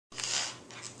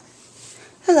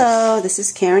Hello, this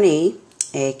is Karen E,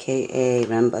 aka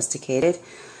Rambusticated,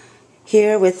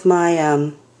 here with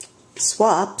my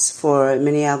swaps for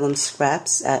mini album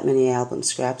scraps at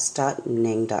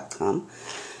minialbumscraps.ning.com.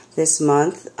 This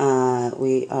month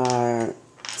we are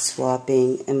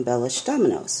swapping embellished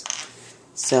dominoes.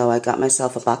 So I got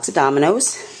myself a box of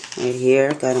dominoes right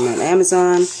here. Got them on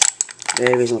Amazon.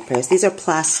 Very reasonable price. These are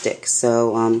plastic,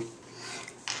 so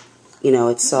you know,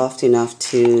 it's soft enough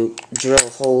to drill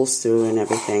holes through and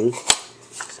everything.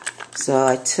 So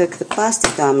I took the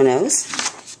plastic dominoes,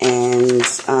 and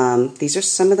these are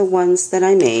some of the ones that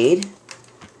I made.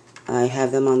 I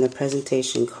have them on the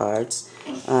presentation cards.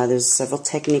 There's several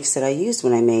techniques that I used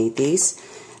when I made these.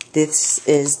 This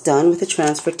is done with a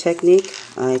transfer technique.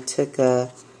 I took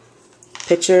a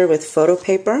picture with photo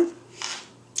paper,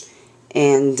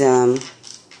 and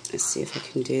let's see if I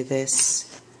can do this.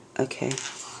 Okay.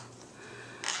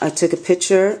 I took a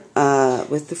picture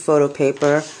with the photo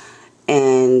paper,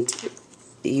 and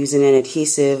using an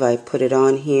adhesive, I put it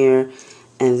on here,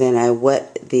 and then I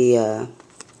wet the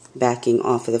backing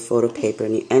off of the photo paper,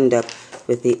 and you end up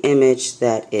with the image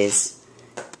that was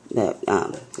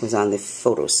on the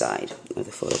photo side of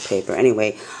the photo paper.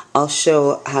 Anyway, I'll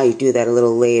show how you do that a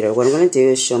little later. What I'm going to do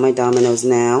is show my dominoes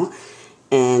now,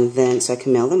 and then so I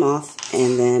can mail them off,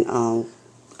 and then I'll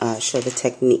show the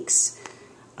techniques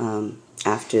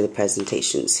after the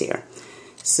presentations here.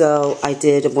 So I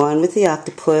did one with the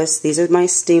octopus. These are my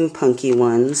steampunky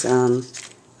ones. I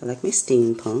like my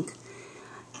steampunk.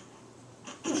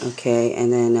 Okay,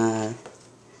 and then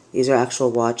these are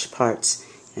actual watch parts,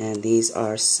 and these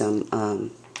are some,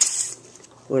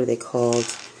 what are they called?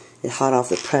 Hot off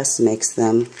the press makes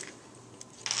them.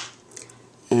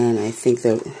 And I think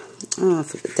they're,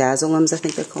 dazzleums I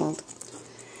think they're called.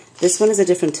 This one is a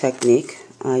different technique.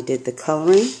 I did the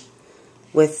coloring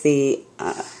with the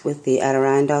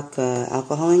Adirondack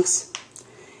alcohol inks,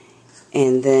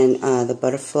 and then the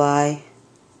butterfly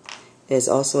is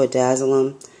also a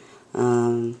dazzleum,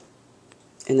 and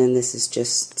then this is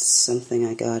just something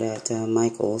I got at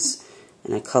Michael's,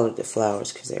 and I colored the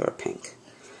flowers because they were pink.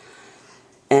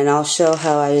 And I'll show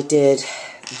how I did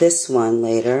this one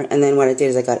later. And then what I did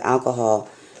is I got alcohol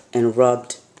and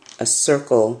rubbed a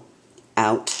circle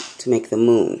out to make the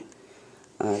moon.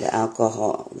 The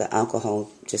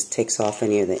alcohol just takes off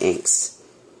any of the inks.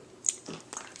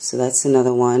 So that's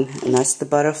another one, and that's the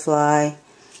butterfly,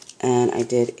 and I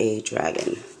did a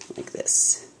dragon like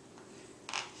this.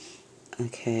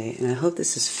 Okay, and I hope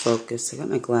this is focused. I got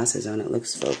my glasses on, it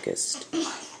looks focused.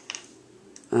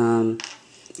 Yeah, I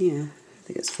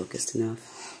think it's focused enough.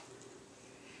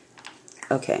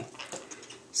 Okay,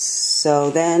 so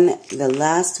then the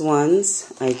last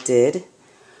ones I did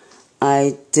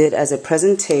as a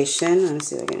presentation. Let me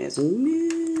see if I can just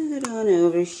move it on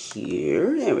over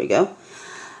here. There we go.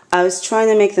 I was trying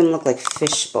to make them look like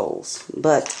fish bowls,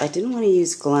 but I didn't want to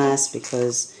use glass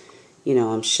because, you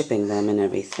know, I'm shipping them and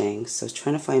everything. So I was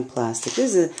trying to find plastic.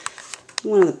 This is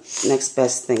one of the next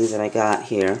best things that I got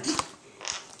here.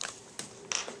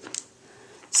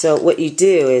 So what you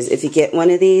do is, if you get one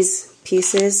of these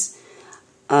pieces,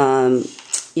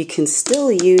 you can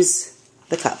still use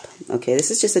the cup. Okay, this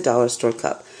is just a dollar store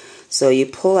cup. So you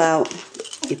pull out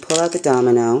the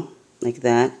domino like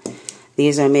that.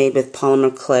 These are made with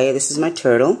polymer clay. This is my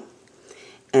turtle,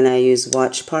 and I use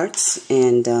watch parts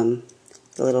and the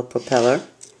little propeller,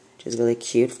 which is really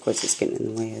cute. Of course, it's getting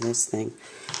in the way of this thing.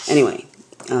 Anyway,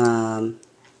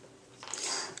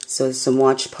 so some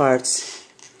watch parts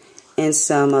and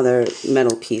some other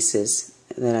metal pieces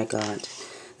that I got.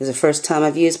 This is the first time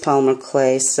I've used polymer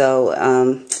clay, so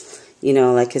you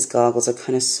know, like his goggles are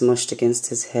kind of smushed against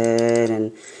his head,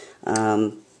 and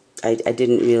I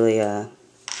didn't really, I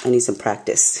need some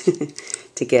practice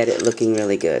to get it looking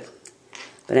really good.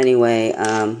 But anyway,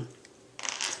 and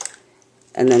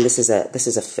then this is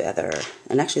a feather,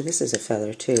 and actually this is a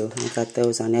feather too. I got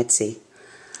those on Etsy.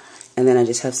 And then I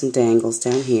just have some dangles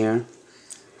down here,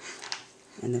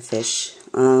 and the fish.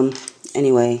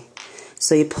 Anyway,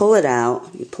 so you pull it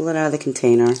out of the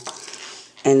container,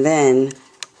 and then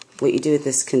what you do with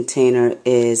this container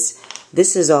is,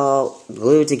 this is all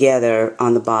glued together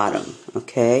on the bottom,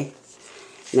 okay?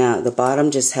 Now, the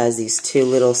bottom just has these two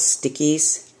little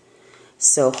stickies,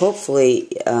 so hopefully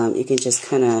you can just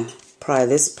kind of pry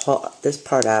this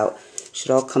part out.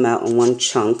 Should all come out in one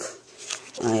chunk.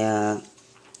 I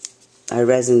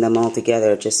resin them all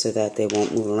together just so that they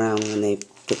won't move around when they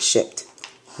get shipped.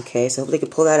 Okay, so hopefully you can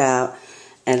pull that out,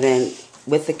 and then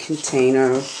with the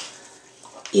container,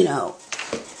 you know,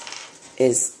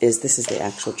 this is the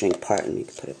actual drink part, and you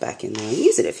can put it back in there and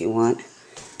use it if you want.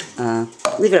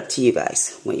 Leave it up to you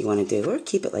guys what you want to do, or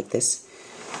keep it like this.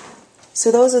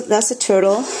 So that's a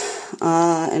turtle,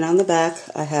 and on the back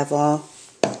I have all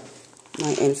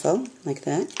my info like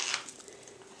that.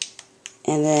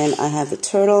 And then I have the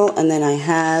turtle, and then I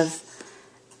have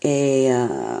a,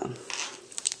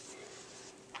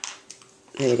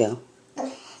 there we go.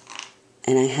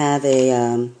 And I have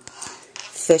a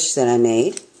fish that I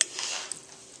made.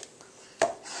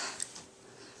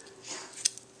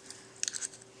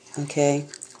 Okay,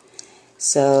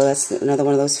 so that's another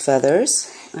one of those feathers.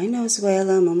 I know,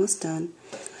 Zuela, I'm almost done.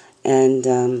 And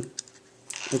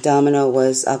the domino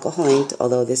was alcohol inked,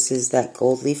 although this is that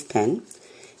gold leaf pen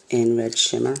in red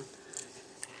shimmer.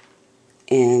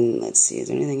 And let's see, is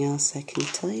there anything else I can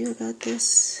tell you about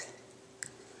this?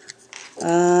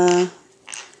 No,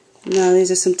 these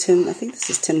are some I think this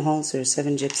is Tim Holtz,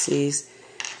 7 Gypsies.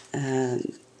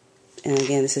 And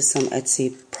again, this is some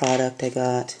Etsy product I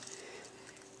got.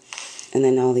 And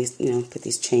then all these, put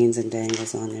these chains and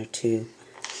dangles on there too.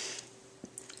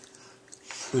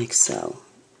 Like so.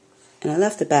 And I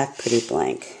left the back pretty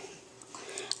blank.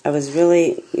 I was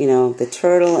really, the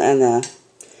turtle and the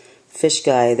fish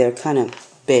guy, they're kind of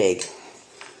big.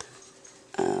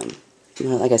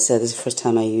 Like I said, this is the first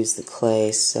time I used the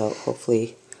clay, so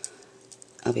hopefully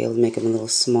I'll be able to make them a little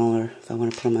smaller if I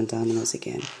want to put them on dominoes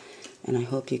again. And I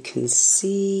hope you can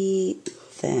see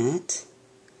that,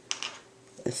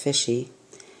 the fishy.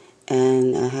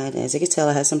 And as you can tell,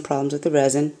 I had some problems with the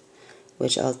resin,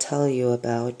 which I'll tell you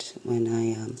about when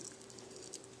I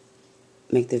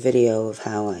make the video of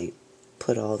how I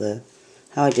put how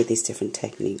I did these different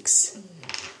techniques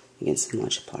against some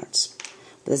large parts.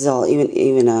 But this is all, even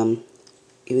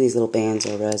these little bands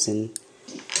are resin,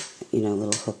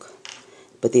 little hook.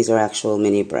 But these are actual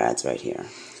mini brads right here.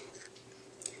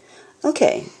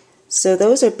 Okay, so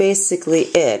those are basically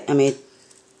it. I made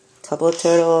a couple of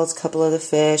turtles, a couple of the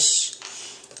fish,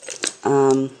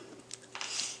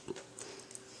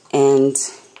 and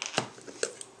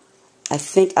I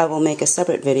think I will make a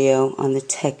separate video on the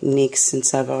techniques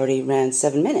since I've already ran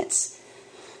 7 minutes.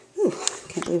 Ooh,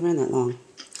 can't believe I ran that long.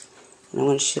 And I'm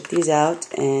going to ship these out,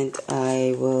 and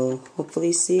I will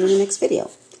hopefully see you in the next video.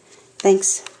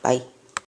 Thanks. Bye.